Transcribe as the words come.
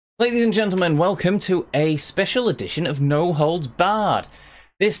Ladies and gentlemen, welcome to a special edition of No Holds Barred.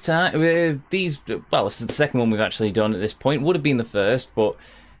 This time, this is the second one we've actually done at this point. Would have been the first, but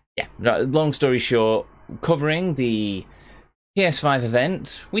yeah, long story short, covering the PS5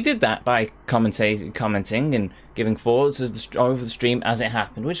 event. We did that by commenting and giving thoughts over the stream as it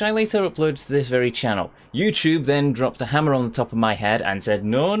happened, which I later uploaded to this very channel. YouTube then dropped a hammer on the top of my head and said,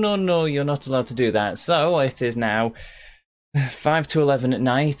 no, you're not allowed to do that. So it is now 5 to 11 at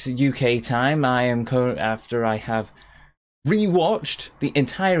night UK time. I am after I have rewatched the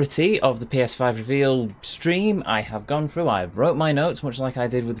entirety of the PS5 reveal stream. I have gone through, I have wrote my notes, much like I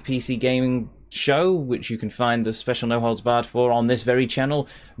did with the PC gaming show, which you can find the special No Holds Barred for on this very channel.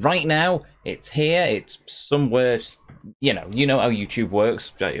 Right now, it's here, it's somewhere, you know how YouTube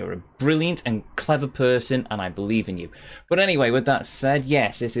works. You're a brilliant and clever person, and I believe in you. But anyway, with that said,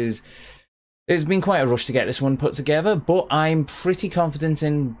 yes, it's been quite a rush to get this one put together, but I'm pretty confident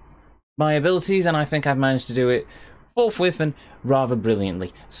in my abilities, and I think I've managed to do it forthwith and rather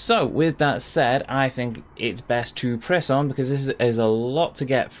brilliantly. So, with that said, I think it's best to press on, because this is a lot to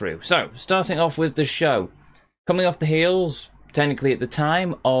get through. So, starting off with the show. Coming off the heels, technically at the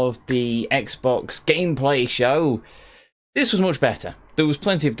time, of the Xbox gameplay show, this was much better. There was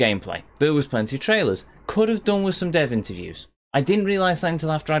plenty of gameplay. There was plenty of trailers. Could have done with some dev interviews. I didn't realise that until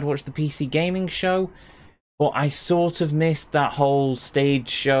after I'd watched the PC gaming show, but I sort of missed that whole stage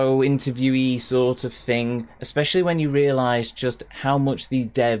show, interviewee sort of thing, especially when you realise just how much the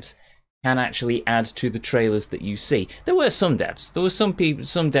devs can actually add to the trailers that you see. There were some devs. There were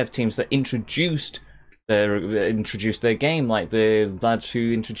some dev teams that introduced their game, like the lads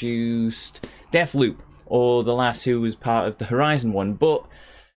who introduced Deathloop, or the lass who was part of the Horizon one, but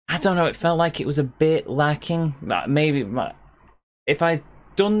I don't know, it felt like it was a bit lacking. Maybe if I'd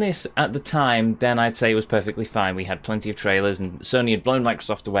done this at the time, then I'd say it was perfectly fine. We had plenty of trailers and Sony had blown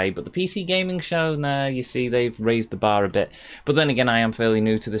Microsoft away, but the PC gaming show, nah, you see, they've raised the bar a bit. But then again, I am fairly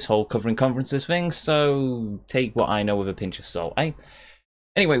new to this whole covering conferences thing, so take what I know with a pinch of salt, eh?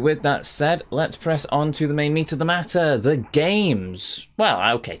 Anyway, with that said, let's press on to the main meat of the matter, the games.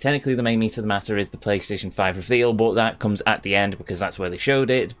 Well, okay, technically the main meat of the matter is the PlayStation 5 reveal, but that comes at the end because that's where they showed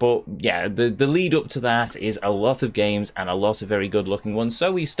it. But yeah, the lead up to that is a lot of games and a lot of very good looking ones.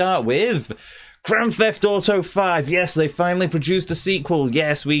 So we start with Grand Theft Auto 5. Yes, they finally produced a sequel.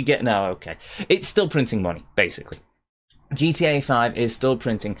 Yes, we get... No, okay. It's still printing money, basically. GTA 5 is still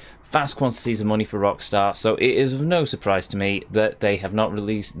printing vast quantities of money for Rockstar, so it is of no surprise to me that they have not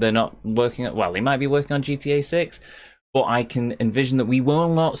released, they're not working at, well, they might be working on GTA 6, but I can envision that we will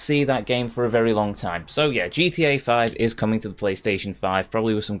not see that game for a very long time. So yeah, GTA 5 is coming to the PlayStation 5,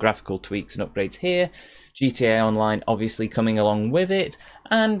 probably with some graphical tweaks and upgrades here. GTA Online obviously coming along with it,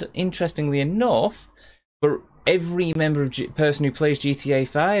 and interestingly enough, for every person who plays GTA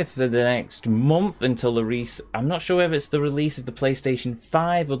 5 for the next month until the release, I'm not sure whether it's the release of the PlayStation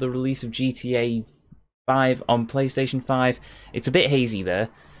 5 or the release of GTA 5 on PlayStation 5. It's a bit hazy there,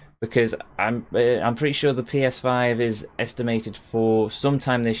 because I'm pretty sure the PS5 is estimated for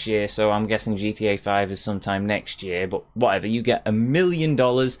sometime this year, so I'm guessing GTA 5 is sometime next year, but whatever, you get $1 million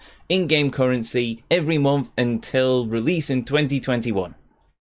in-game currency every month until release in 2021.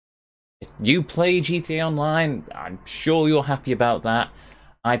 If you play GTA Online, I'm sure you're happy about that.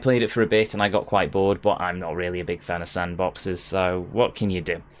 I played it for a bit and I got quite bored, but I'm not really a big fan of sandboxes, so what can you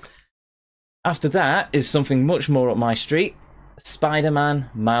do? After that is something much more up my street, Spider-Man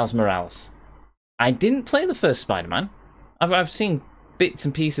Miles Morales. I didn't play the first Spider-Man. I've seen bits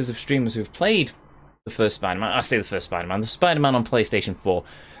and pieces of streamers who've played the first Spider-Man. I say the first Spider-Man, the Spider-Man on PlayStation 4.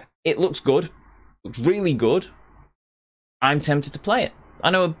 It looks good, looks really good. I'm tempted to play it. I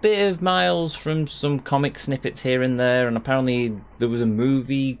know a bit of Miles from some comic snippets here and there, and apparently there was a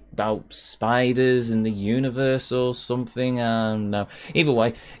movie about spiders in the universe or something, no. Either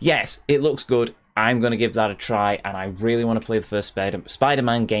way, yes, it looks good. I'm going to give that a try, and I really want to play the first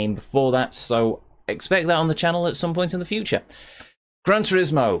Spider-Man game before that, so expect that on the channel at some point in the future. Gran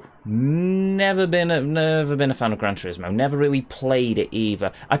Turismo. Never been a fan of Gran Turismo. Never really played it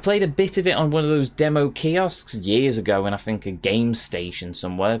either. I played a bit of it on one of those demo kiosks years ago in, I think, a game station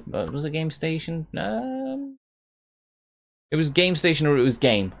somewhere. Was it Game Station? It was Game Station or it was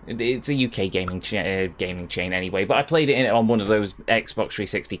Game. It's a UK gaming chain anyway. But I played it on one of those Xbox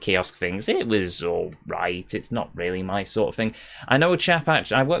 360 kiosk things. It was alright. It's not really my sort of thing. I know a chap,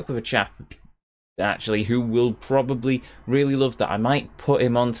 actually, I work with a chap actually who will probably really love that. I might put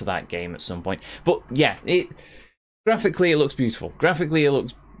him onto that game at some point. But yeah, graphically it looks beautiful. Graphically it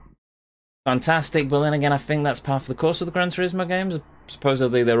looks fantastic, but then again I think that's part of the course of the Gran Turismo games.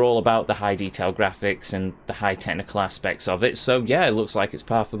 supposedly they're all about the high detail graphics and the high technical aspects of it. So yeah, it looks like it's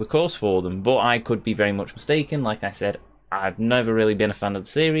par for the course for them. But I could be very much mistaken. Like I said, I've never really been a fan of the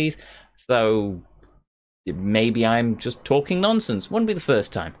series, so maybe I'm just talking nonsense. Wouldn't be the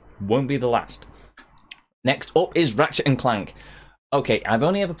first time. Won't be the last. Next up is Ratchet and Clank. Okay, I've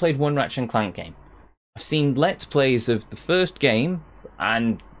only ever played one Ratchet and Clank game. I've seen Let's Plays of the first game,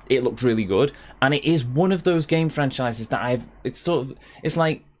 and it looked really good. And it is one of those game franchises that it's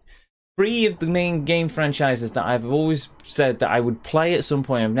like 3 of the main game franchises that I've always said that I would play at some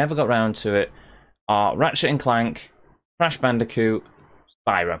point. I've never got around to it. Are Ratchet and Clank, Crash Bandicoot,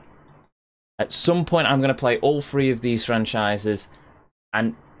 Spyro. At some point, I'm going to play all 3 of these franchises,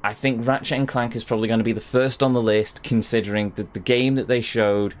 and I think Ratchet and Clank is probably going to be the first on the list, considering that the game that they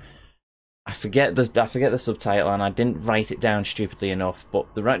showed, I forget the subtitle, and I didn't write it down stupidly enough,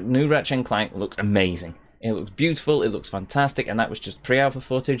 but the new Ratchet and Clank looks amazing. It looks beautiful, it looks fantastic, and that was just pre-alpha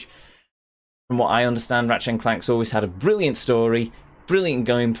footage. From what I understand, Ratchet and Clank's always had a brilliant story, brilliant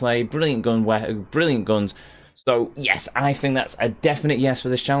gameplay, brilliant guns. So yes, I think that's a definite yes for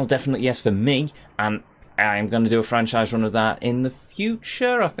this channel, definite yes for me, and I'm going to do a franchise run of that in the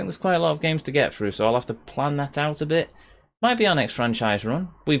future. I think there's quite a lot of games to get through, so I'll have to plan that out a bit. Might be our next franchise run.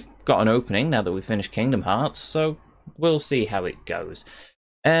 We've got an opening now that we've finished Kingdom Hearts, so we'll see how it goes.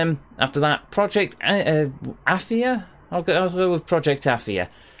 After that, Project Aphia? I'll go with Project Aphia.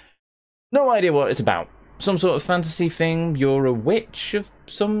 No idea what it's about. Some sort of fantasy thing. You're a witch of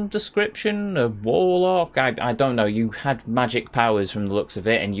some description, a warlock. I don't know. You had magic powers from the looks of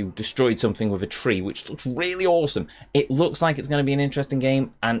it, and you destroyed something with a tree, which looks really awesome. It looks like it's going to be an interesting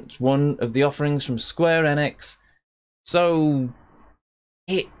game, and it's one of the offerings from Square Enix. So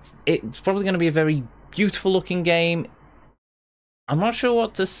it's probably going to be a very beautiful looking game. I'm not sure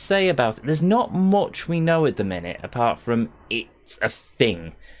what to say about it. There's not much we know at the minute, apart from it's a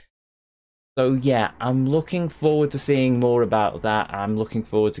thing. So yeah, I'm looking forward to seeing more about that. I'm looking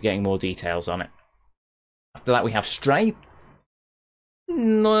forward to getting more details on it. After that, we have Stray.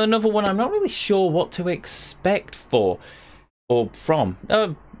 Another one I'm not really sure what to expect for, or from.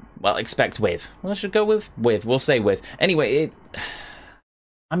 Well, expect with. Well, I should go with. We'll say with. Anyway,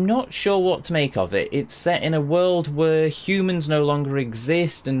 I'm not sure what to make of it. It's set in a world where humans no longer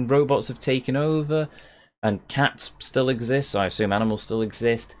exist and robots have taken over, and cats still exist, so I assume animals still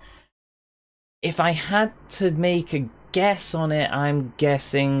exist. If I had to make a guess on it, I'm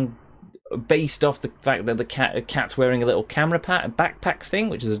guessing, based off the fact that the cat's wearing a little camera backpack thing,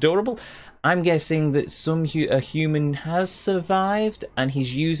 which is adorable, I'm guessing that a human has survived, and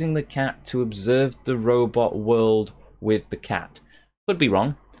he's using the cat to observe the robot world with the cat. Could be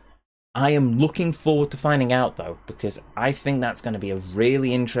wrong. I am looking forward to finding out, though, because I think that's going to be a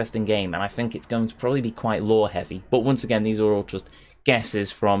really interesting game, and I think it's going to probably be quite lore-heavy. But once again, these are all just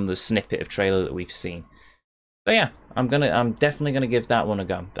guesses from the snippet of trailer that we've seen. But yeah, I'm definitely gonna give that one a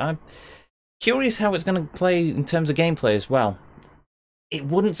go. I'm curious how it's gonna play in terms of gameplay as well. It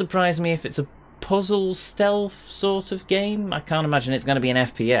wouldn't surprise me if it's a puzzle stealth sort of game. I can't imagine it's gonna be an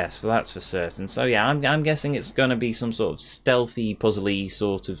FPS, so that's for certain. So yeah, I'm guessing it's gonna be some sort of stealthy, puzzly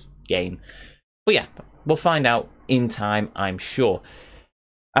sort of game. But yeah, we'll find out in time, I'm sure.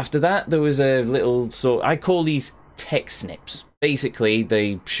 After that, there was a little I call these tech snips. Basically,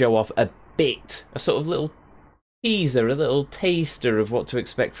 they show off a sort of little teaser, a little taster of what to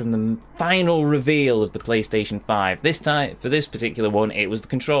expect from the final reveal of the PlayStation 5. This time, for this particular one, it was the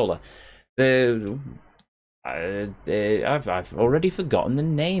controller. I've already forgotten the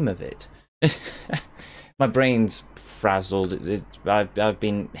name of it. My brain's frazzled. I've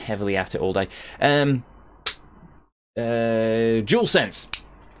been heavily at it all day. DualSense.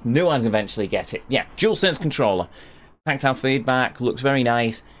 Knew I'd eventually get it. Yeah, DualSense controller. Tactile feedback, looks very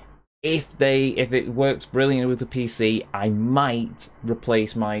nice. If it works brilliantly with the PC, I might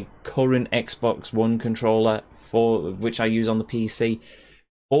replace my current Xbox One controller, which I use on the PC,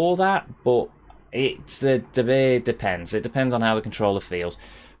 for that, but it depends. It depends on how the controller feels.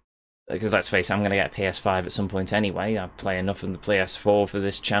 Because let's face it, I'm going to get a PS5 at some point anyway. I play enough of the PS4 for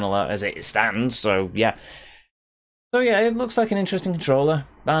this channel as it stands, so yeah. So yeah, it looks like an interesting controller,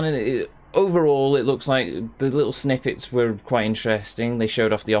 and overall, it looks like the little snippets were quite interesting. They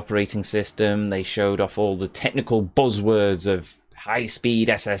showed off the operating system, they showed off all the technical buzzwords of high-speed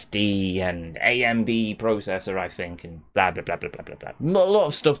SSD and AMD processor, I think, and blah, blah, blah, blah, blah, blah, blah. A lot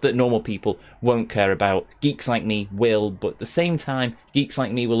of stuff that normal people won't care about. Geeks like me will, but at the same time, geeks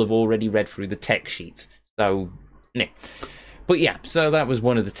like me will have already read through the tech sheets. So, nah. But yeah, so that was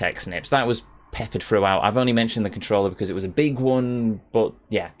one of the tech snips. That was peppered throughout. I've only mentioned the controller because it was a big one, but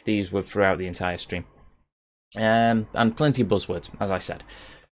yeah, these were throughout the entire stream. and plenty of buzzwords, as I said.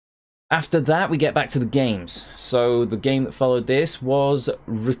 After that, we get back to the games. So the game that followed this was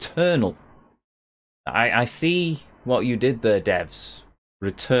Returnal. I see what you did there, devs.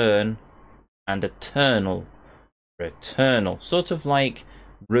 Return and Eternal. Returnal. Sort of like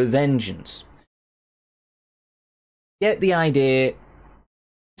Revengeance. Get the idea.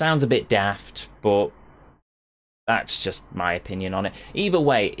 Sounds a bit daft, but that's just my opinion on it. Either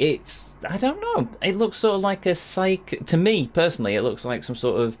way, it's... I don't know. It looks sort of like a to me, personally, it looks like some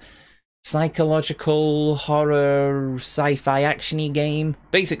sort of psychological horror sci-fi action-y game.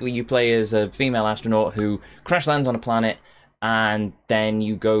 Basically, you play as a female astronaut who crash lands on a planet, and then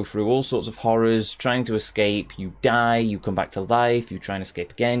you go through all sorts of horrors trying to escape. You die, you come back to life, you try and escape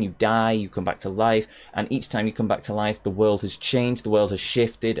again, you die, you come back to life, and each time you come back to life, the world has changed, the world has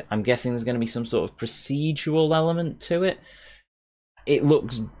shifted. I'm guessing there's going to be some sort of procedural element to it. It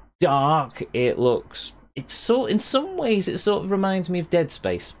looks dark, in some ways it sort of reminds me of Dead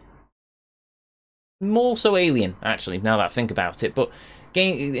Space. More so Alien, actually, now that I think about it, but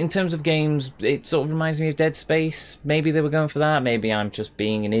in terms of games, it sort of reminds me of Dead Space. Maybe they were going for that. Maybe I'm just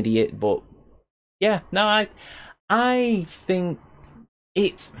being an idiot. But yeah, no, I think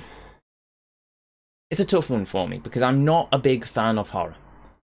it's a tough one for me because I'm not a big fan of horror.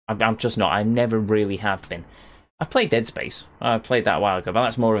 I'm just not. I never really have been. I've played Dead Space. I played that a while ago, but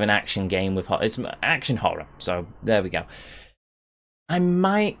that's more of an action game with horror. It's action horror. So there we go. I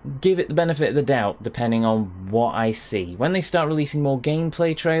might give it the benefit of the doubt depending on what I see. When they start releasing more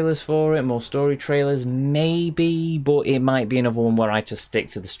gameplay trailers for it, more story trailers, maybe, but it might be another one where I just stick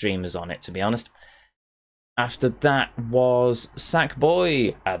to the streamers on it, to be honest. After that was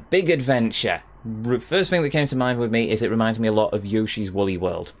Sackboy, A Big Adventure. First thing that came to mind with me is it reminds me a lot of Yoshi's Woolly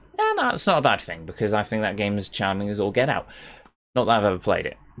World. And that's not a bad thing, because I think that game is charming as all get out. Not that I've ever played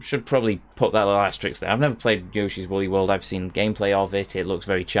it. Should probably put that little asterisk there. I've never played Yoshi's Woolly World. I've seen gameplay of it. It looks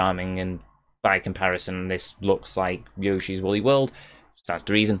very charming, and by comparison, this looks like Yoshi's Woolly World. That's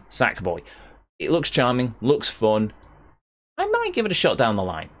the reason. Sackboy. It looks charming, looks fun. I might give it a shot down the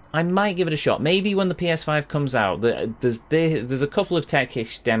line. I might give it a shot. Maybe when the PS5 comes out. There's a couple of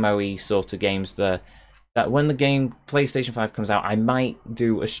tech-ish demo-y sort of games there that when the game PlayStation 5 comes out, I might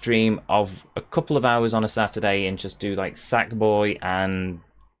do a stream of a couple of hours on a Saturday and just do like Sackboy and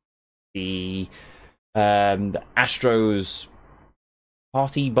the Astro's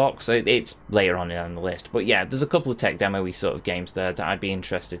Party Box. It's later on the list, but yeah, there's a couple of tech demo-y sort of games there that I'd be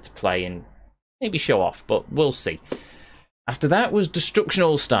interested to play and maybe show off, but we'll see. After that was Destruction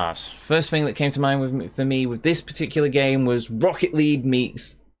All-Stars. First thing that came to mind for me with this particular game was Rocket League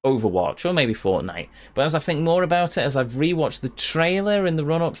meets Overwatch, or maybe Fortnite. But as I think more about it, as I've rewatched the trailer in the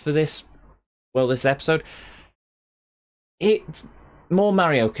run-up for this episode, it's more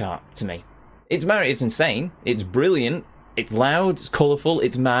Mario Kart to me. It's insane, it's brilliant, it's loud, it's colourful,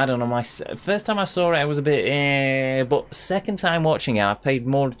 it's mad, and on my first time I saw it, I was a bit but second time watching it, I've paid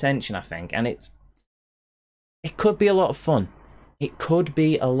more attention, I think, and it could be a lot of fun. It could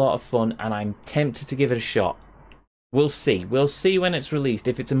be a lot of fun, and I'm tempted to give it a shot. We'll see. We'll see when it's released.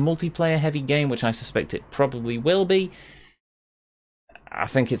 If it's a multiplayer-heavy game, which I suspect it probably will be, I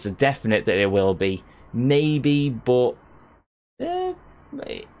think it's a definite that it will be. Maybe, but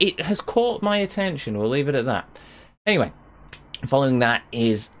it has caught my attention. We'll leave it at that. Anyway, following that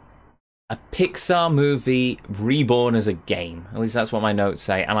is a Pixar movie reborn as a game. At least that's what my notes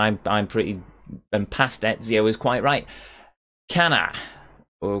say, and I'm pretty... And past Ezio is quite right. Kana.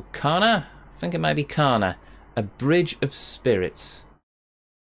 Or Kana? I think it might be Kana. A Bridge of Spirits.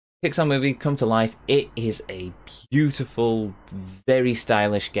 Pixar movie come to life. It is a beautiful, very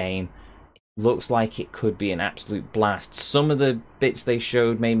stylish game. It looks like it could be an absolute blast. Some of the bits they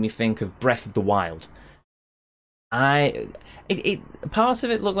showed made me think of Breath of the Wild. Parts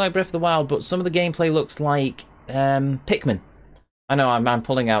of it look like Breath of the Wild, but some of the gameplay looks like Pikmin. I know I'm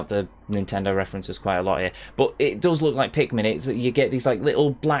pulling out the Nintendo references quite a lot here, but it does look like Pikmin. You get these like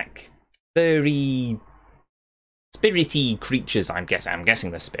little black, furry, spirity creatures. I'm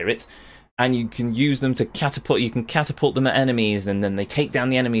guessing they're spirits, and you can use them to catapult. You can catapult them at enemies, and then they take down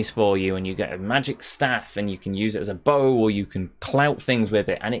the enemies for you. And you get a magic staff, and you can use it as a bow, or you can clout things with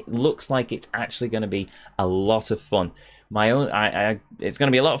it. And it looks like it's actually going to be a lot of fun. It's going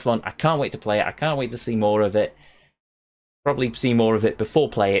to be a lot of fun. I can't wait to play it. I can't wait to see more of it. Probably see more of it before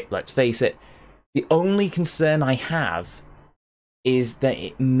play it, let's face it. The only concern I have is that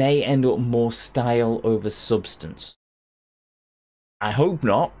it may end up more style over substance. I hope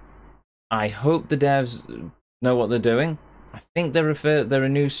not. I hope the devs know what they're doing. I think they're a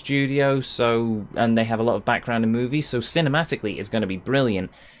new studio, and they have a lot of background in movies, so cinematically it's going to be brilliant.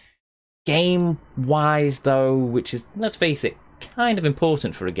 Game-wise, though, which is, let's face it, kind of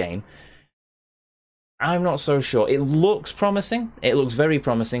important for a game, I'm not so sure. It looks promising. It looks very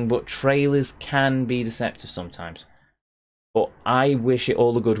promising, but trailers can be deceptive sometimes. But I wish it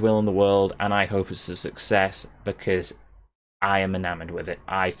all the goodwill in the world, and I hope it's a success, because I am enamored with it.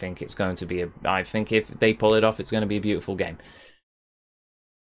 I think it's going to be I think if they pull it off, it's going to be a beautiful game.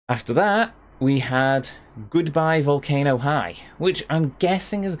 After that, we had Goodbye Volcano High, which I'm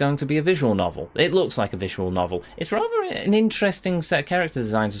guessing is going to be a visual novel. It looks like a visual novel. It's rather an interesting set of character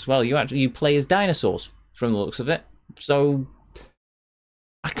designs as well. You play as dinosaurs from the looks of it. So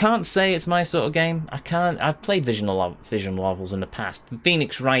I can't say it's my sort of game. I've played visual novels in the past. The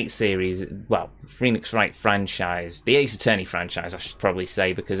Phoenix Wright series, well, the Phoenix Wright franchise, the Ace Attorney franchise, I should probably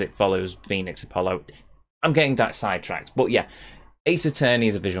say, because it follows Phoenix Apollo. I'm getting that sidetracked, but yeah, Ace Attorney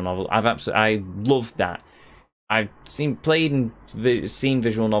is a visual novel. I loved that. I've played and seen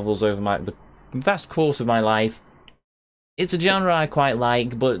visual novels over the vast course of my life. It's a genre I quite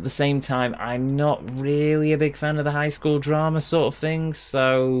like, but at the same time, I'm not really a big fan of the high school drama sort of thing,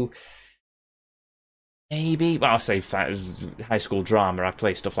 so maybe, well, I'll say high school drama. I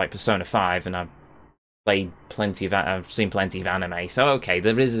play stuff like Persona 5, and I've seen plenty of anime, so okay,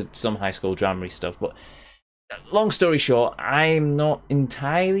 there is some high school drama-y stuff, but long story short, I'm not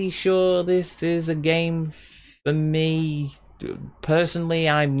entirely sure this is a game for me. Personally,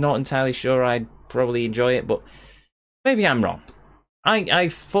 I'm not entirely sure I'd probably enjoy it, but maybe I'm wrong. I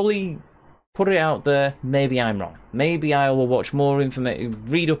fully put it out there. Maybe I'm wrong. Maybe I will watch more information,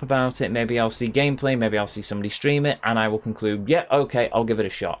 read up about it. Maybe I'll see gameplay. Maybe I'll see somebody stream it, and I will conclude, yeah, okay, I'll give it a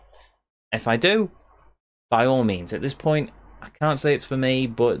shot. If I do, by all means. At this point, I can't say it's for me,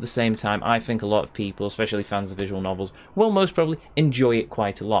 but at the same time, I think a lot of people, especially fans of visual novels, will most probably enjoy it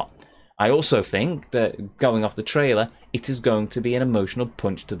quite a lot. I also think that, going off the trailer, it is going to be an emotional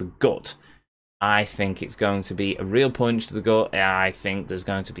punch to the gut. I think it's going to be a real punch to the gut. I think there's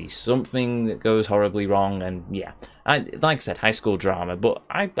going to be something that goes horribly wrong, and yeah, like I said, high school drama. But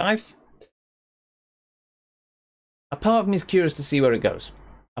I've a part of me is curious to see where it goes.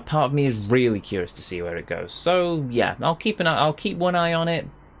 A part of me is really curious to see where it goes. So yeah, I'll keep one eye on it,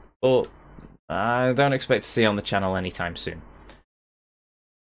 but I don't expect to see it on the channel anytime soon.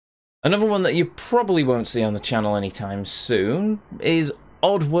 Another one that you probably won't see on the channel anytime soon is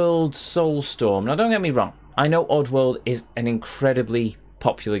Oddworld Soulstorm. Now, don't get me wrong. I know Oddworld is an incredibly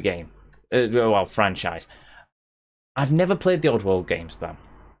popular game. Well, franchise. I've never played the Oddworld games, though.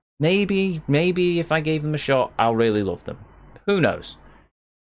 Maybe if I gave them a shot, I'll really love them. Who knows?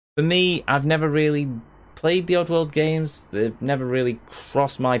 For me, I've never really played the Oddworld games. They've never really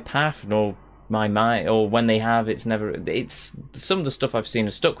crossed my path, nor my mind, or when they have, it's some of the stuff I've seen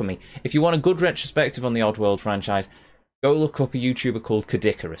has stuck with me. If you want a good retrospective on the Oddworld franchise, go look up a YouTuber called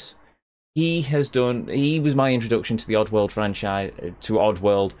Kadikarus. He was my introduction to the Oddworld franchise, to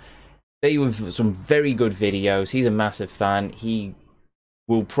Oddworld. They were some very good videos. He's a massive fan. He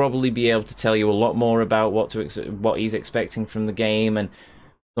will probably be able to tell you a lot more about what he's expecting from the game, and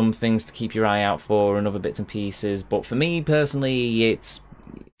some things to keep your eye out for, and other bits and pieces. But for me personally, it's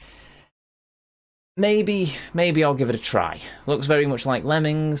maybe I'll give it a try. Looks very much like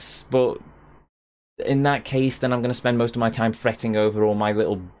Lemmings, but in that case, then I'm going to spend most of my time fretting over all my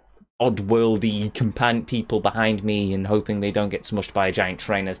little odd-worldy companion people behind me and hoping they don't get smushed by a giant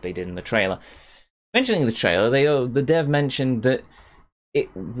train as they did in the trailer. Mentioning the trailer, the dev mentioned that it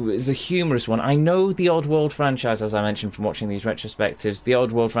was a humorous one. I know the Oddworld franchise, as I mentioned from watching these retrospectives, the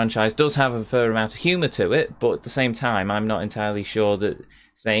Oddworld franchise does have a fair amount of humour to it, but at the same time, I'm not entirely sure that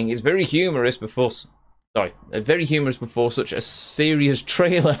saying it's very humorous before such a serious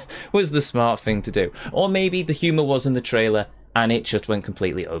trailer was the smart thing to do. Or maybe the humour was in the trailer and it just went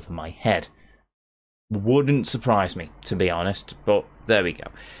completely over my head. Wouldn't surprise me, to be honest, but there we go.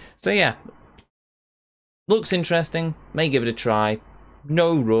 So yeah, looks interesting, may give it a try.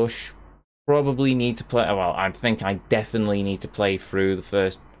 No rush. Probably need to play, well, I think I definitely need to play through the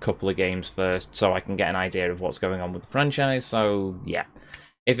first couple of games first so I can get an idea of what's going on with the franchise. So yeah,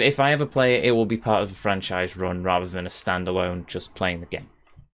 if I ever play it, it will be part of a franchise run rather than a standalone just playing the game.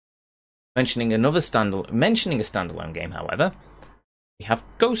 Mentioning a standalone game, however, we have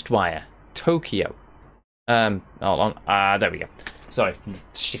Ghostwire Tokyo. Hold on, there we go. Sorry,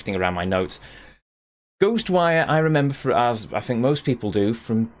 shifting around my notes. Ghostwire, I remember, as I think most people do,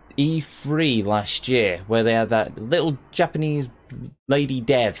 from E3 last year, where they had that little Japanese lady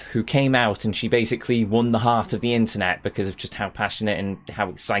dev who came out and she basically won the heart of the internet because of just how passionate and how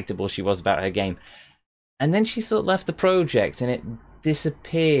excitable she was about her game. And then she sort of left the project and it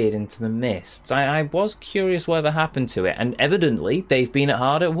disappeared into the mists. I was curious whatever happened to it, and evidently they've been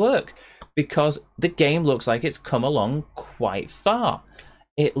hard at work because the game looks like it's come along quite far.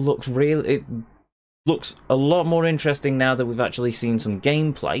 It looks a lot more interesting now that we've actually seen some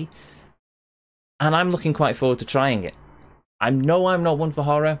gameplay, and I'm looking quite forward to trying it. I know I'm not one for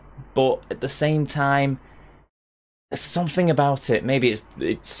horror, but at the same time, there's something about it. Maybe it's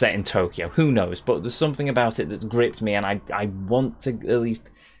set in Tokyo, who knows, but there's something about it that's gripped me, and I want to at least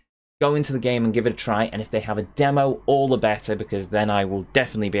go into the game and give it a try. And if they have a demo, all the better, because then I will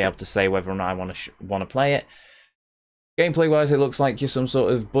definitely be able to say whether or not I want to play it. Gameplay-wise, it looks like you're some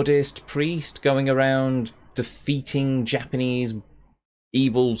sort of Buddhist priest going around defeating Japanese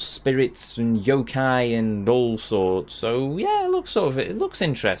evil spirits and yokai and all sorts. So yeah, it looks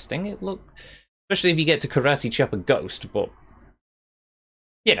interesting. Especially if you get to karate chop a ghost, but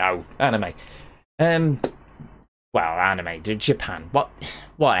you know, anime. Well, anime, Japan,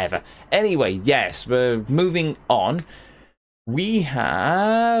 whatever. Anyway, yes, we're moving on.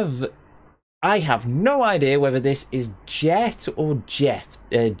 I have no idea whether this is Jet or Jet.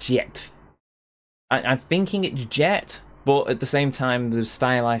 I'm thinking it's Jet, but at the same time, the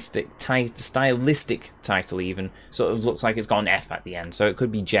stylistic title even sort of looks like it's got an F at the end. So it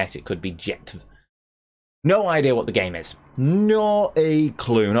could be Jet, it could be Jet. No idea what the game is. Not a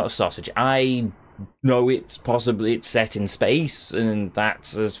clue, not a sausage. I know it's set in space, and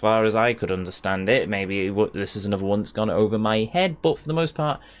that's as far as I could understand it. Maybe this is another one that's gone over my head, but for the most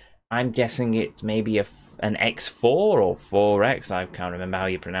part, I'm guessing it's maybe an X4 or 4X. I can't remember how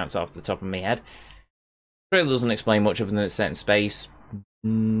you pronounce it off the top of my head. The trailer doesn't explain much other than it's set in space.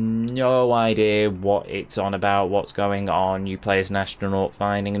 No idea what it's on about, what's going on. You play as an astronaut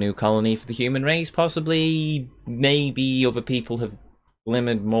finding a new colony for the human race, possibly. Maybe other people have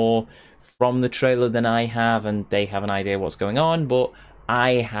glimmered more from the trailer than I have, and they have an idea what's going on, but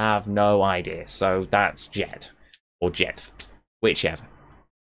I have no idea. So that's Jet, or Jet, whichever.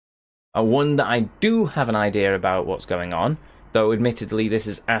 One that I do have an idea about what's going on, though admittedly this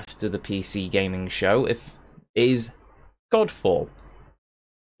is after the PC gaming show, is Godfall,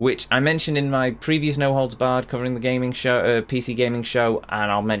 which I mentioned in my previous NoHoldsBarred covering the gaming show, PC gaming show, and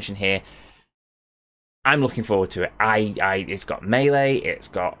I'll mention here. I'm looking forward to it. It's got melee, it's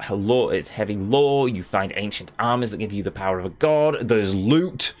got it's heavy lore. You find ancient armors that give you the power of a god. There's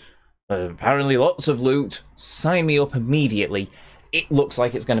loot, apparently lots of loot. Sign me up immediately. It looks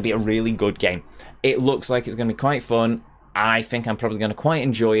like it's going to be a really good game. It looks like it's going to be quite fun. I think I'm probably going to quite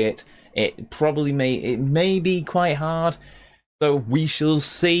enjoy it. It may be quite hard. So we shall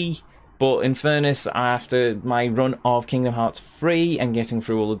see, but in fairness, after my run of Kingdom Hearts 3 and getting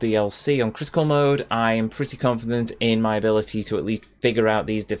through all the DLC on critical mode, I am pretty confident in my ability to at least figure out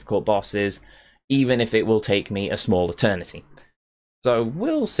these difficult bosses, even if it will take me a small eternity. So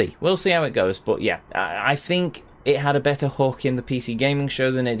we'll see how it goes, but yeah, I think it had a better hook in the PC gaming show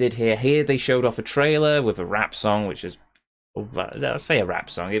than it did here. Here they showed off a trailer with a rap song, which is, I'll say a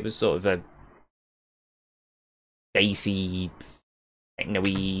rap song, it was sort of a bassy,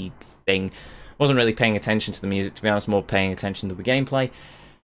 techno-y thing. Wasn't really paying attention to the music, to be honest, more paying attention to the gameplay.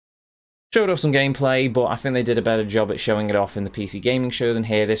 Showed off some gameplay, but I think they did a better job at showing it off in the PC gaming show than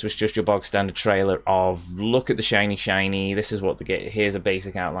here. This was just your bog standard trailer of, look at the shiny, this is what here's a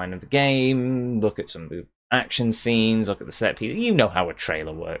basic outline of the game, look at some of the action scenes, look at the set piece. You know how a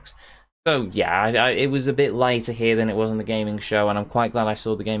trailer works. So yeah, it was a bit lighter here than it was on the gaming show, and I'm quite glad I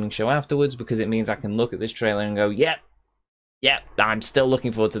saw the gaming show afterwards, because it means I can look at this trailer and go, yep, I'm still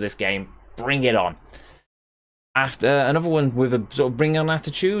looking forward to this game. Bring it on. After another one with a sort of bring on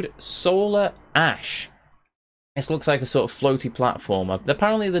attitude, Solar Ash. This looks like a sort of floaty platformer.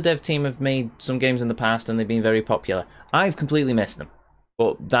 Apparently the dev team have made some games in the past and they've been very popular. I've completely missed them,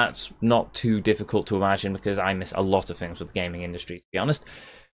 but that's not too difficult to imagine because I miss a lot of things with the gaming industry, to be honest.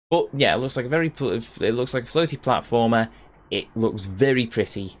 But yeah, it looks like a floaty platformer. It looks very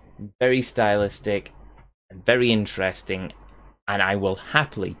pretty, very stylistic, and very interesting, and I will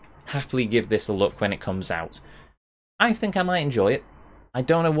happily give this a look when it comes out. I think I might enjoy it. I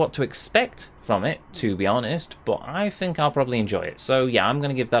don't know what to expect from it, to be honest, but I think I'll probably enjoy it. So yeah, I'm going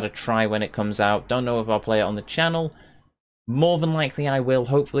to give that a try when it comes out. Don't know if I'll play it on the channel. More than likely I will.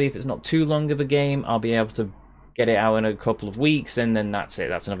 Hopefully, if it's not too long of a game, I'll be able to get it out in a couple of weeks, and then that's it.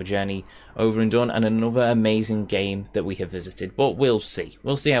 That's another journey over and done, and another amazing game that we have visited. But we'll see.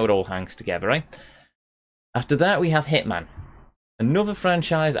 We'll see how it all hangs together, right? After that, we have Hitman. Another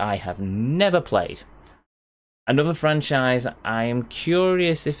franchise I have never played. Another franchise I am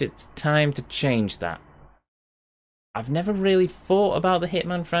curious if it's time to change that. I've never really thought about the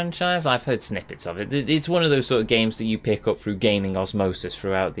Hitman franchise. I've heard snippets of it. It's one of those sort of games that you pick up through gaming osmosis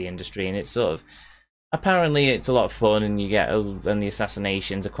throughout the industry, and it's sort of, Apparently it's a lot of fun, and and the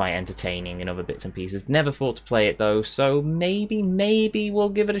assassinations are quite entertaining and other bits and pieces. Never thought to play it though, so maybe we'll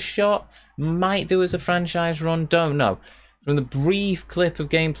give it a shot. Might do as a franchise run, don't know. From the brief clip of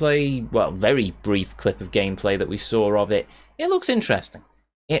gameplay, well, very brief clip of gameplay that we saw of it, it looks interesting.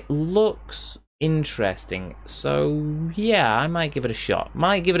 It looks interesting, so yeah, I might give it a shot.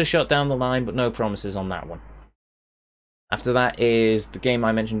 Might give it a shot down the line, but no promises on that one. After that is the game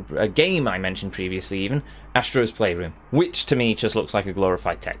I mentioned, a game I mentioned previously even, Astro's Playroom, which to me just looks like a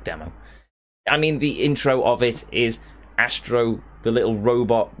glorified tech demo. I mean, the intro of it is Astro, the little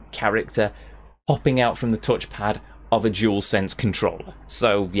robot character, popping out from the touchpad of a DualSense controller.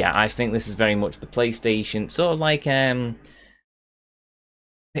 So yeah, I think this is very much the PlayStation, sort of like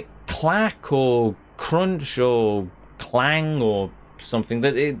Clack or Crunch or Clang or something.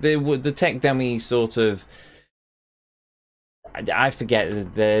 The tech demo sort of, I forget,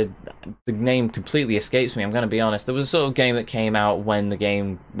 the name completely escapes me, I'm going to be honest. There was a sort of game that came out when the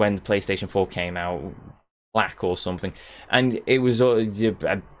PlayStation 4 came out, Black or something, and it was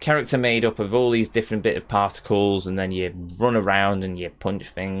a character made up of all these different bit of particles, and then you run around and you punch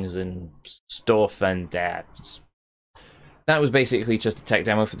things and stuff, and that was basically just a tech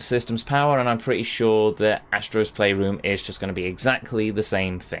demo for the system's power, and I'm pretty sure that Astro's Playroom is just going to be exactly the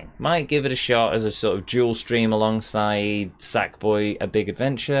same thing. Might give it a shot as a sort of dual stream alongside Sackboy: A Big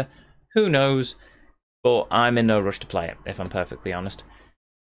Adventure. Who knows? But I'm in no rush to play it, if I'm perfectly honest.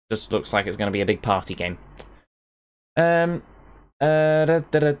 Just looks like it's going to be a big party game. What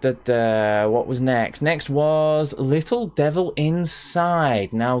was next? Next was Little Devil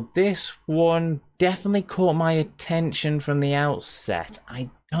Inside. Now, this one definitely caught my attention from the outset. I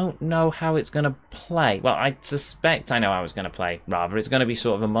don't know how it's going to play. Well, I suspect I know how it's going to play, rather. It's going to be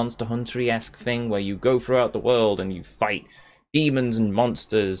sort of a Monster Hunter-esque thing where you go throughout the world and you fight demons and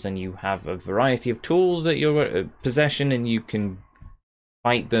monsters, and you have a variety of tools at your possession, and you can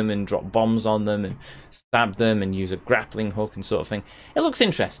fight them and drop bombs on them and stab them and use a grappling hook and sort of thing. It looks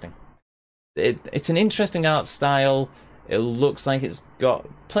interesting. It's an interesting art style. It looks like it's got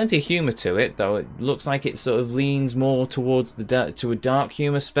plenty of humor to it, though. It looks like it sort of leans more towards to a dark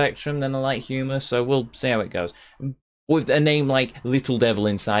humor spectrum than a light humor, so we'll see how it goes. With a name like Little Devil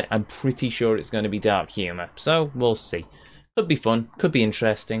Inside, I'm pretty sure it's going to be dark humor, so we'll see. Could be fun, could be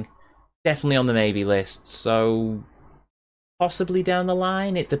interesting. Definitely on the maybe list, so possibly down the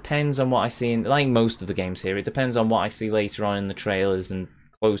line. It depends on what I see, like most of the games here, it depends on what I see later on in the trailers and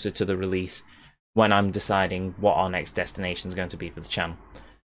closer to the release, when I'm deciding what our next destination is going to be for the channel.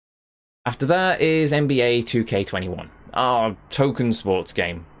 After that is NBA 2K21, our token sports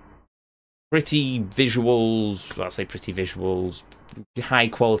game. Pretty visuals, well, I'll say pretty visuals, high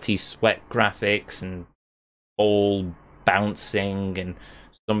quality sweat graphics, and ball bouncing, and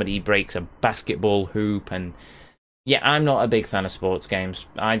somebody breaks a basketball hoop, and yeah, I'm not a big fan of sports games.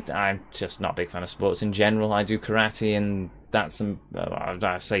 I'm just not a big fan of sports in general. I do karate, and that's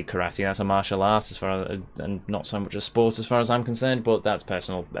I say karate, that's a martial art as far as, and not so much a sport as far as I'm concerned, but that's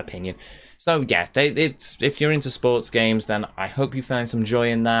personal opinion. So yeah, if you're into sports games, then I hope you find some joy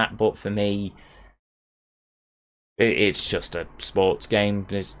in that, but for me, it's just a sports game.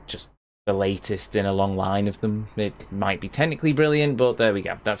 It's just the latest in a long line of them. It might be technically brilliant, but there we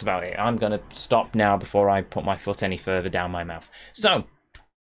go. That's about it. I'm going to stop now before I put my foot any further down my mouth. So,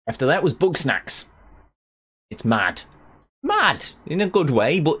 after that was Bugsnax. It's mad. Mad! In a good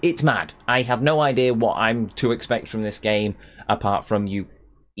way, but it's mad. I have no idea what I'm to expect from this game, apart from you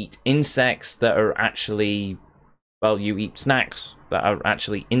eat insects that are actually... Well, you eat snacks that are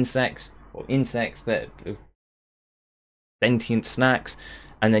actually insects, or insects that are sentient snacks,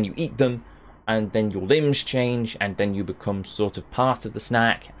 and then you eat them, and then your limbs change, and then you become sort of part of the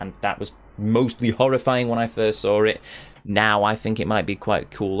snack, and that was mostly horrifying when I first saw it. Now I think it might be quite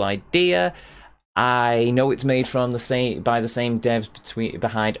a cool idea. I know it's made from by the same devs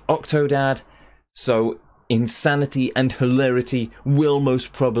behind Octodad, so insanity and hilarity will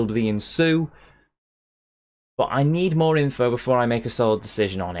most probably ensue. But I need more info before I make a solid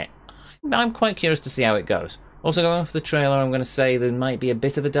decision on it. I'm quite curious to see how it goes. Also, going off the trailer, I'm going to say there might be a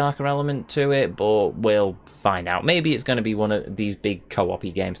bit of a darker element to it, but we'll find out. Maybe it's going to be one of these big co-op-y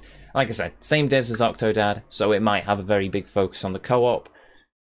games. Like I said, same devs as Octodad, so it might have a very big focus on the co-op.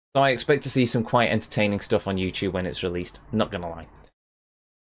 So I expect to see some quite entertaining stuff on YouTube when it's released, not going to lie.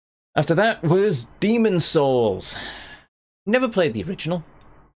 After that was Demon's Souls. Never played the original.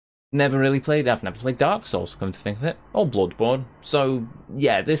 I've never played Dark Souls, come to think of it, or Bloodborne. So,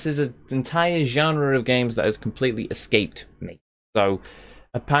 yeah, this is an entire genre of games that has completely escaped me. So,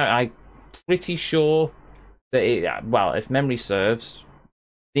 I'm pretty sure that well, if memory serves,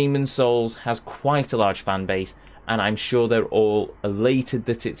 Demon's Souls has quite a large fan base, and I'm sure they're all elated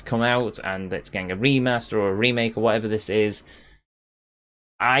that it's come out and it's getting a remaster or a remake or whatever this is.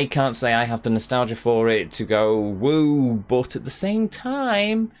 I can't say I have the nostalgia for it to go woo, but at the same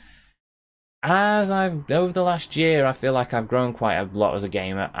time, over the last year, I feel like I've grown quite a lot as a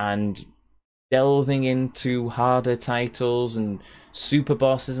gamer, and delving into harder titles and super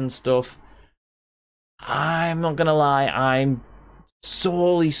bosses and stuff, I'm not gonna lie, I'm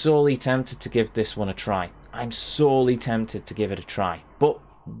sorely tempted to give this one a try. I'm sorely tempted to give it a try, but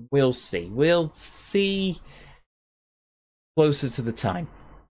we'll see. We'll see closer to the time.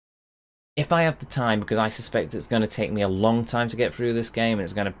 If I have the time, because I suspect it's going to take me a long time to get through this game and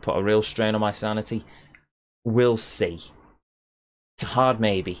it's going to put a real strain on my sanity, we'll see. It's a hard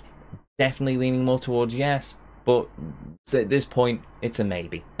maybe. Definitely leaning more towards yes, but at this point, it's a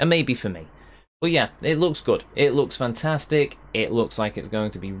maybe. A maybe for me. But yeah, it looks good. It looks fantastic. It looks like it's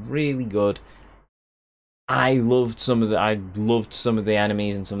going to be really good. I loved some of the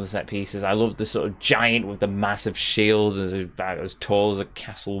enemies and some of the set pieces. I loved the sort of giant with the massive shield, about as tall as a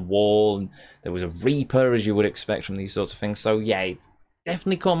castle wall, and there was a Reaper, as you would expect from these sorts of things. So yeah, it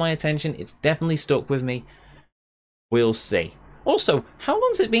definitely caught my attention. It's definitely stuck with me. We'll see. Also, how long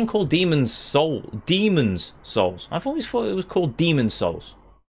has it been called Demon's Souls? I've always thought it was called Demon's Souls.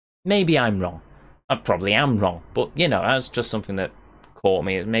 Maybe I'm wrong. I probably am wrong, but you know, that's just something that caught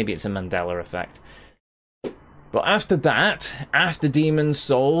me. Maybe it's a Mandela effect. But after that, after Demon's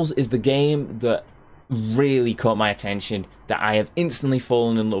Souls, is the game that really caught my attention, that I have instantly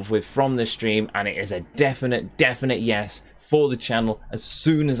fallen in love with from this stream, and it is a definite yes for the channel as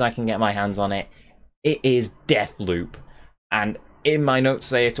soon as I can get my hands on it. It is Deathloop. And in my notes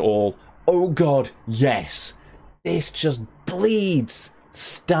say it all. Oh god, yes. This just bleeds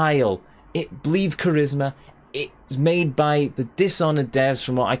style. It bleeds charisma. It's made by the Dishonored devs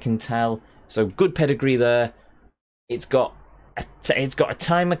from what I can tell. So good pedigree there. It's got a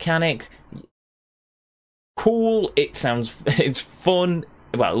time mechanic. Cool. It's fun.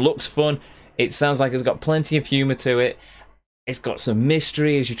 Well, it looks fun. It sounds like it's got plenty of humor to it. It's got some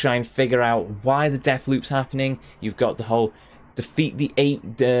mystery as you try and figure out why the death loop's happening. You've got the whole defeat the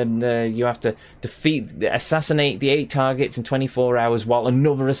 8. You have to assassinate the 8 targets in 24 hours, while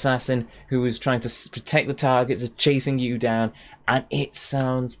another assassin who is trying to protect the targets is chasing you down. And it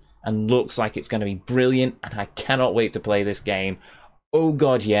sounds and looks like it's going to be brilliant, and I cannot wait to play this game. Oh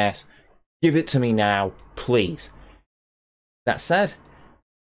god, yes. Give it to me now, please. That said,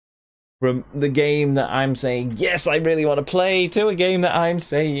 from the game that I'm saying, yes, I really want to play, to a game that I'm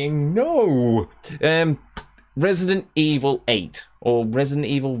saying, no. Resident Evil 8, or Resident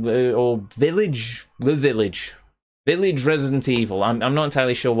Evil, or Village, The Village. Village Resident Evil. I'm not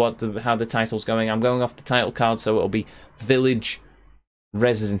entirely sure how the title's going. I'm going off the title card, so it'll be Village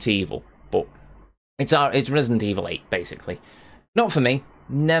Resident Evil, but it's Resident Evil 8 basically. Not for me.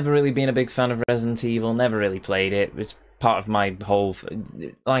 Never really been a big fan of Resident Evil. Never really played it. It's part of my whole.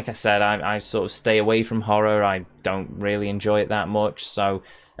 Like I said, I sort of stay away from horror. I don't really enjoy it that much. So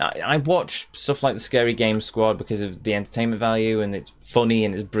I watch stuff like the Scary Game Squad because of the entertainment value, and it's funny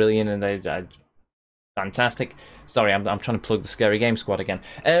and it's brilliant, and they're fantastic. Sorry, I'm trying to plug the Scary Game Squad again.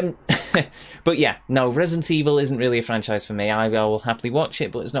 But yeah, no, Resident Evil isn't really a franchise for me. I will happily watch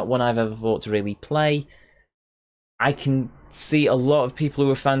it, but it's not one I've ever thought to really play. I can see a lot of people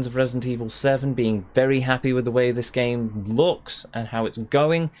who are fans of Resident Evil 7 being very happy with the way this game looks and how it's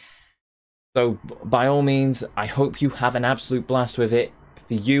going. So by all means, I hope you have an absolute blast with it.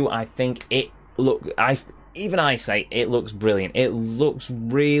 For you, I think it I say it looks brilliant. It looks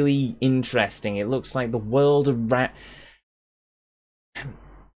really interesting. It looks like the world around.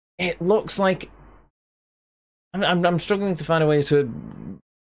 It looks like I'm struggling to find a way to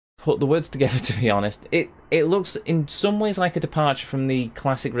put the words together, to be honest. It looks in some ways like a departure from the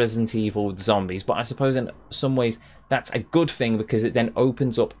classic Resident Evil with zombies, but I suppose in some ways that's a good thing, because it then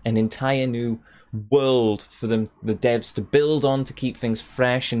opens up an entire new world for the devs to build on, to keep things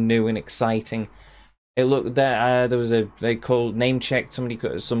fresh and new and exciting. It looked there was they called name checked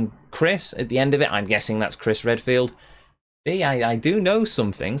some Chris at the end of it. I'm guessing that's Chris Redfield. See, I do know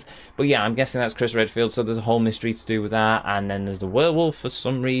some things, but yeah, I'm guessing that's Chris Redfield. So there's a whole mystery to do with that, and then there's the werewolf for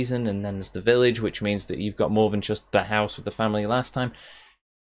some reason, and then there's the village, which means that you've got more than just the house with the family last time.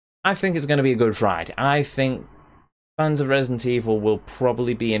 I think it's going to be a good ride. I think fans of Resident Evil will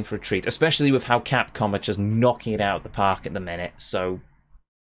probably be in for a treat, especially with how Capcom are just knocking it out of the park at the minute. So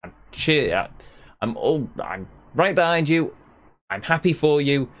I'm right behind you. I'm happy for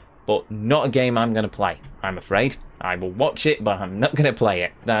you, but not a game I'm going to play, I'm afraid. I will watch it, but I'm not going to play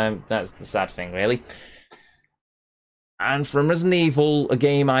it. That's the sad thing, really. And from Resident Evil, a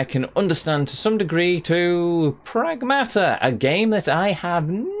game I can understand to some degree, to Pragmata, a game that I have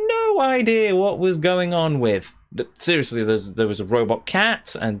no idea what was going on with. Seriously, there was a robot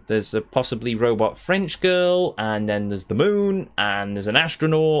cat, and there's a possibly robot French girl, and then there's the moon, and there's an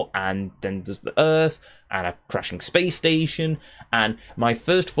astronaut, and then there's the Earth, and a crashing space station. And my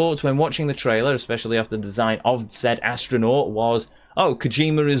first thoughts when watching the trailer, especially after the design of said astronaut, was, oh,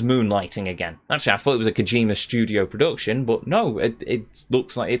 Kojima is moonlighting again. Actually, I thought it was a Kojima studio production, but no, it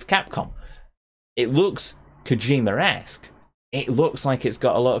looks like it's Capcom. It looks Kojima-esque. It looks like it's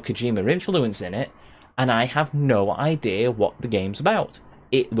got a lot of Kojima influence in it, and I have no idea what the game's about.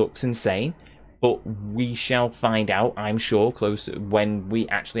 It looks insane, but we shall find out, I'm sure, closer when we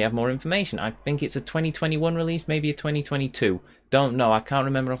actually have more information. I think it's a 2021 release, maybe a 2022. Don't know, I can't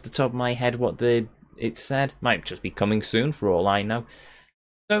remember off the top of my head what it said. Might just be coming soon for all I know.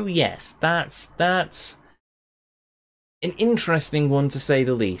 So yes, that's an interesting one to say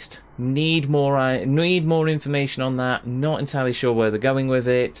the least. Need more information on that. Not entirely sure where they're going with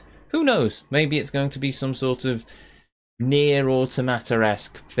it. Who knows? Maybe it's going to be some sort of near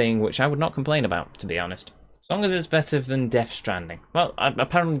Automata-esque thing, which I would not complain about, to be honest. As long as it's better than Death Stranding. Well,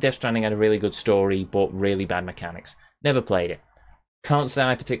 apparently Death Stranding had a really good story, but really bad mechanics. Never played it. Can't say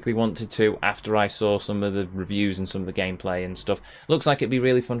I particularly wanted to after I saw some of the reviews and some of the gameplay and stuff. Looks like it'd be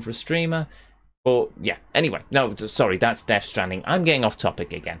really fun for a streamer. But yeah, anyway, no, sorry, that's Death Stranding. I'm getting off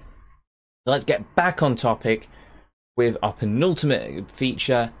topic again. Let's get back on topic with our penultimate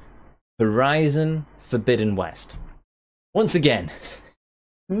feature, Horizon Forbidden West. Once again,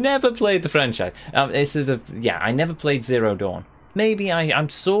 never played the franchise. I never played Zero Dawn. Maybe I'm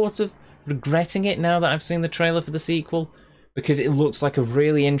sort of regretting it now that I've seen the trailer for the sequel, because it looks like a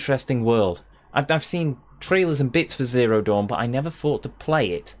really interesting world. I've seen trailers and bits for Zero Dawn, but I never thought to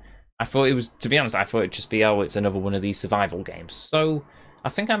play it. I thought it was, to be honest, I thought it'd just be, oh, it's another one of these survival games. So I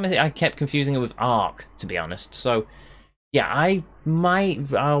think I kept confusing it with Ark, to be honest. So yeah,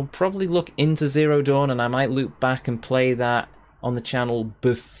 I'll probably look into Zero Dawn, and I might loop back and play that on the channel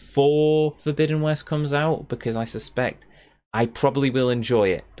before Forbidden West comes out, because I suspect I probably will enjoy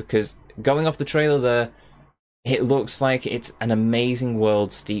it, because going off the trailer there, it looks like it's an amazing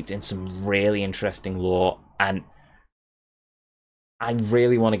world steeped in some really interesting lore, and I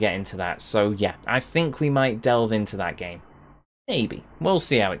really want to get into that. So yeah, I think we might delve into that game. Maybe. We'll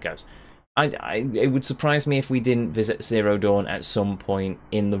see how it goes. It would surprise me if we didn't visit Zero Dawn at some point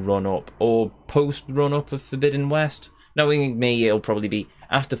in the run-up or post-run-up of Forbidden West. Knowing me, it'll probably be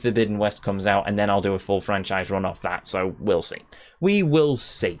after Forbidden West comes out, and then I'll do a full franchise run off that, so we'll see. We will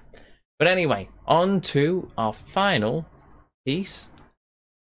see. But anyway, on to our final piece.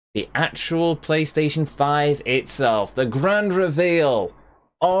 The actual PlayStation 5 itself. The grand reveal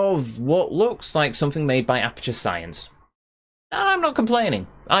of what looks like something made by Aperture Science. And I'm not complaining.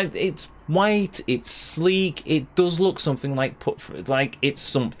 It's white, it's sleek, it does look something like it's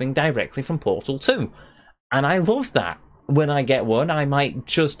something directly from Portal 2. And I love that. When I get one, I might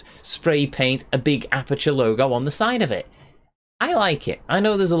just spray paint a big Aperture logo on the side of it. I like it. I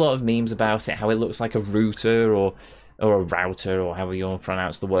know there's a lot of memes about it, how it looks like a router or a router, or however you want to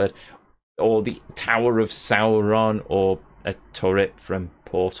pronounce the word, or the Tower of Sauron, or a turret from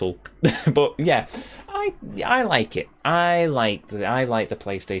Portal. But yeah, I like it. I like the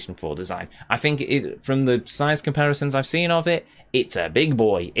PlayStation 4 design. I think from the size comparisons I've seen of it, it's a big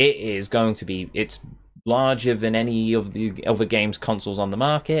boy. It is going to be, it's larger than any of the other games consoles on the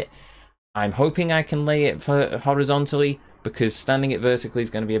market. I'm hoping I can lay it horizontally, because standing it vertically is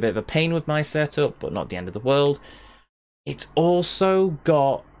going to be a bit of a pain with my setup, but not the end of the world. It's also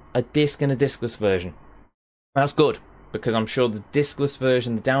got a disc and a discless version. That's good, because I'm sure the discless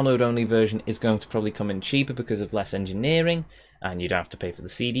version, the download-only version, is going to probably come in cheaper because of less engineering, and you don't have to pay for the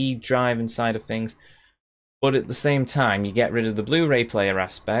CD drive inside of things. But at the same time, you get rid of the Blu-ray player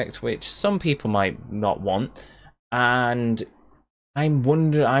aspect, which some people might not want, and I'm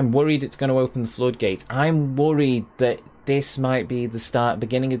worried it's going to open the floodgates. I'm worried that this might be the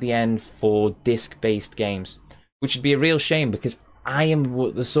beginning of the end for disc-based games, which would be a real shame, because I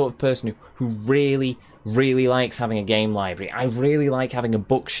am the sort of person who really, really likes having a game library. I really like having a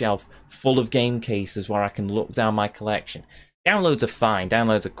bookshelf full of game cases where I can look down my collection. Downloads are fine,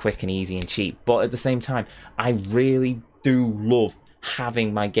 downloads are quick and easy and cheap, but at the same time, I really do love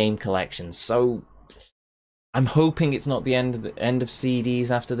having my game collections. So I'm hoping it's not the end of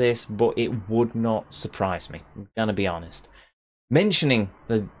CDs after this, but it would not surprise me. I'm gonna be honest. Mentioning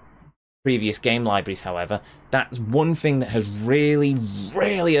the previous game libraries, however, that's one thing that has really,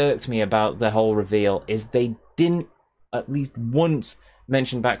 really irked me about the whole reveal, is they didn't at least once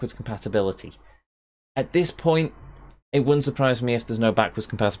mention backwards compatibility. At this point, it wouldn't surprise me if there's no backwards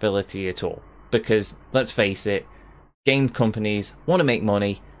compatibility at all. Because, let's face it, game companies want to make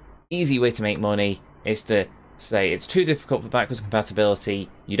money. Easy way to make money is to say it's too difficult for backwards compatibility,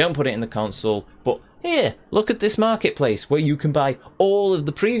 you don't put it in the console, but here, look at this marketplace where you can buy all of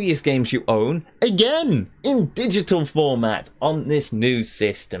the previous games you own, again, in digital format on this new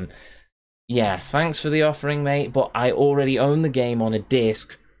system. Yeah, thanks for the offering, mate, but I already own the game on a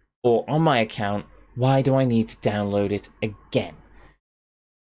disc or on my account. Why do I need to download it again?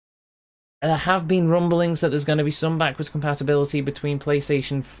 There have been rumblings that there's going to be some backwards compatibility between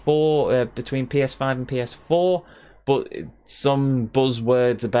PlayStation 4, between PS5 and PS4, but some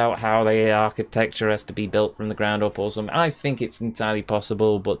buzzwords about how the architecture has to be built from the ground up or something. I think it's entirely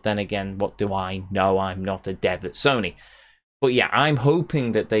possible, but then again, what do I know? I'm not a dev at Sony. But yeah, I'm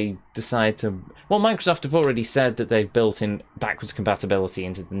hoping that they decide to... Well, Microsoft have already said that they've built in backwards compatibility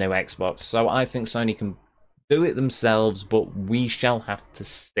into the new Xbox, so I think Sony can do it themselves, but we shall have to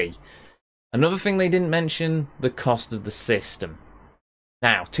see. Another thing they didn't mention, the cost of the system.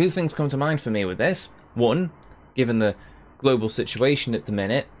 Now, two things come to mind for me with this. One, given the global situation at the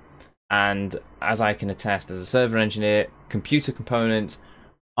minute, and as I can attest as a server engineer, computer components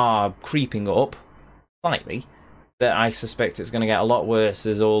are creeping up slightly. That I suspect it's going to get a lot worse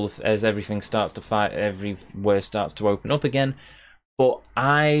as everything starts to everywhere starts to open up again. But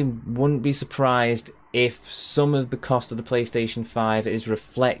I wouldn't be surprised if some of the cost of the PlayStation 5 is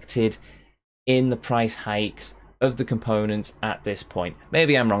reflected in the price hikes of the components at this point.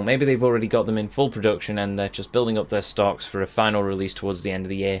 Maybe I'm wrong. Maybe they've already got them in full production and they're just building up their stocks for a final release towards the end of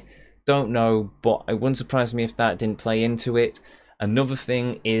the year. Don't know, but it wouldn't surprise me if that didn't play into it. Another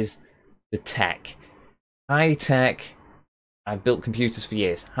thing is the tech. High tech, I've built computers for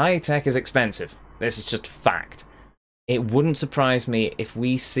years. High tech is expensive. This is just a fact. It wouldn't surprise me if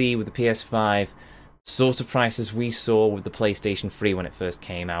we see with the PS5 sort of prices we saw with the PlayStation 3 when it first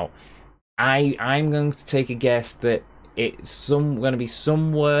came out. I'm going to take a guess that it's going to be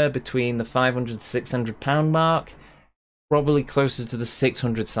somewhere between the £500 to £600 mark, probably closer to the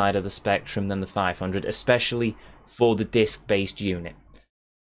 600 side of the spectrum than the 500, especially for the disc-based unit.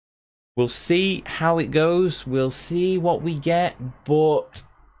 We'll see how it goes. We'll see what we get, but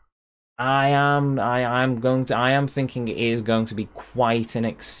I am thinking it is going to be quite an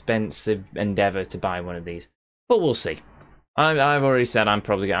expensive endeavor to buy one of these. But we'll see. I've already said I'm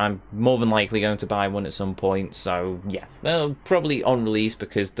more than likely going to buy one at some point. So yeah, well, probably on release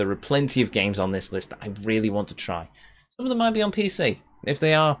because there are plenty of games on this list that I really want to try. Some of them might be on PC. If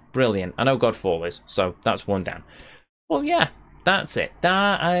they are, brilliant. I know Godfall is, so that's one down. Well, yeah. That's it.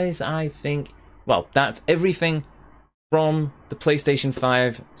 That is, I think, well, that's everything from the PlayStation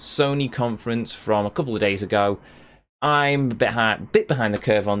 5 Sony conference from a couple of days ago. I'm a bit behind the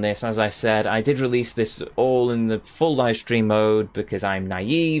curve on this. As I said, I did release this all in the full live stream mode because I'm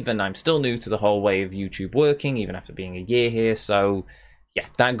naive and I'm still new to the whole way of YouTube working, even after being a year here. So, yeah,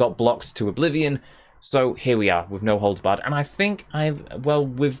 that got blocked to oblivion. So here we are with NoHoldsBarred. And I think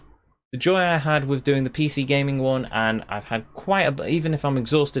with the joy I had with doing the PC gaming one, and I've had even if I'm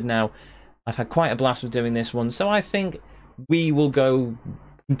exhausted now, I've had quite a blast with doing this one. So I think we will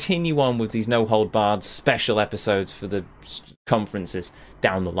continue on with these NoHoldsBarred special episodes for the conferences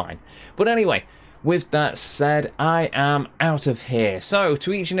down the line. But anyway, with that said, I am out of here. So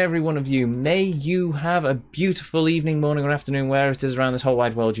to each and every one of you, may you have a beautiful evening, morning or afternoon, wherever it is around this whole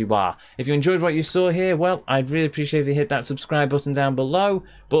wide world you are. If you enjoyed what you saw here, well, I'd really appreciate if you hit that subscribe button down below,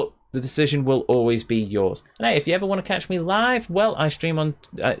 but the decision will always be yours. And hey, if you ever want to catch me live, well, I stream on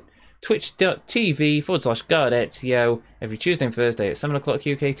twitch.tv/GuardEzio every Tuesday and Thursday at 7 o'clock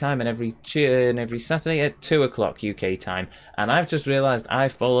UK time and every Saturday at 2 o'clock UK time. And I've just realised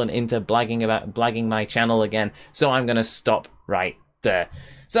I've fallen into blagging my channel again, so I'm going to stop right there.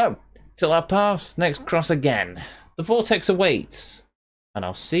 So, till our paths next cross again, the vortex awaits, and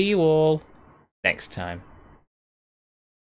I'll see you all next time.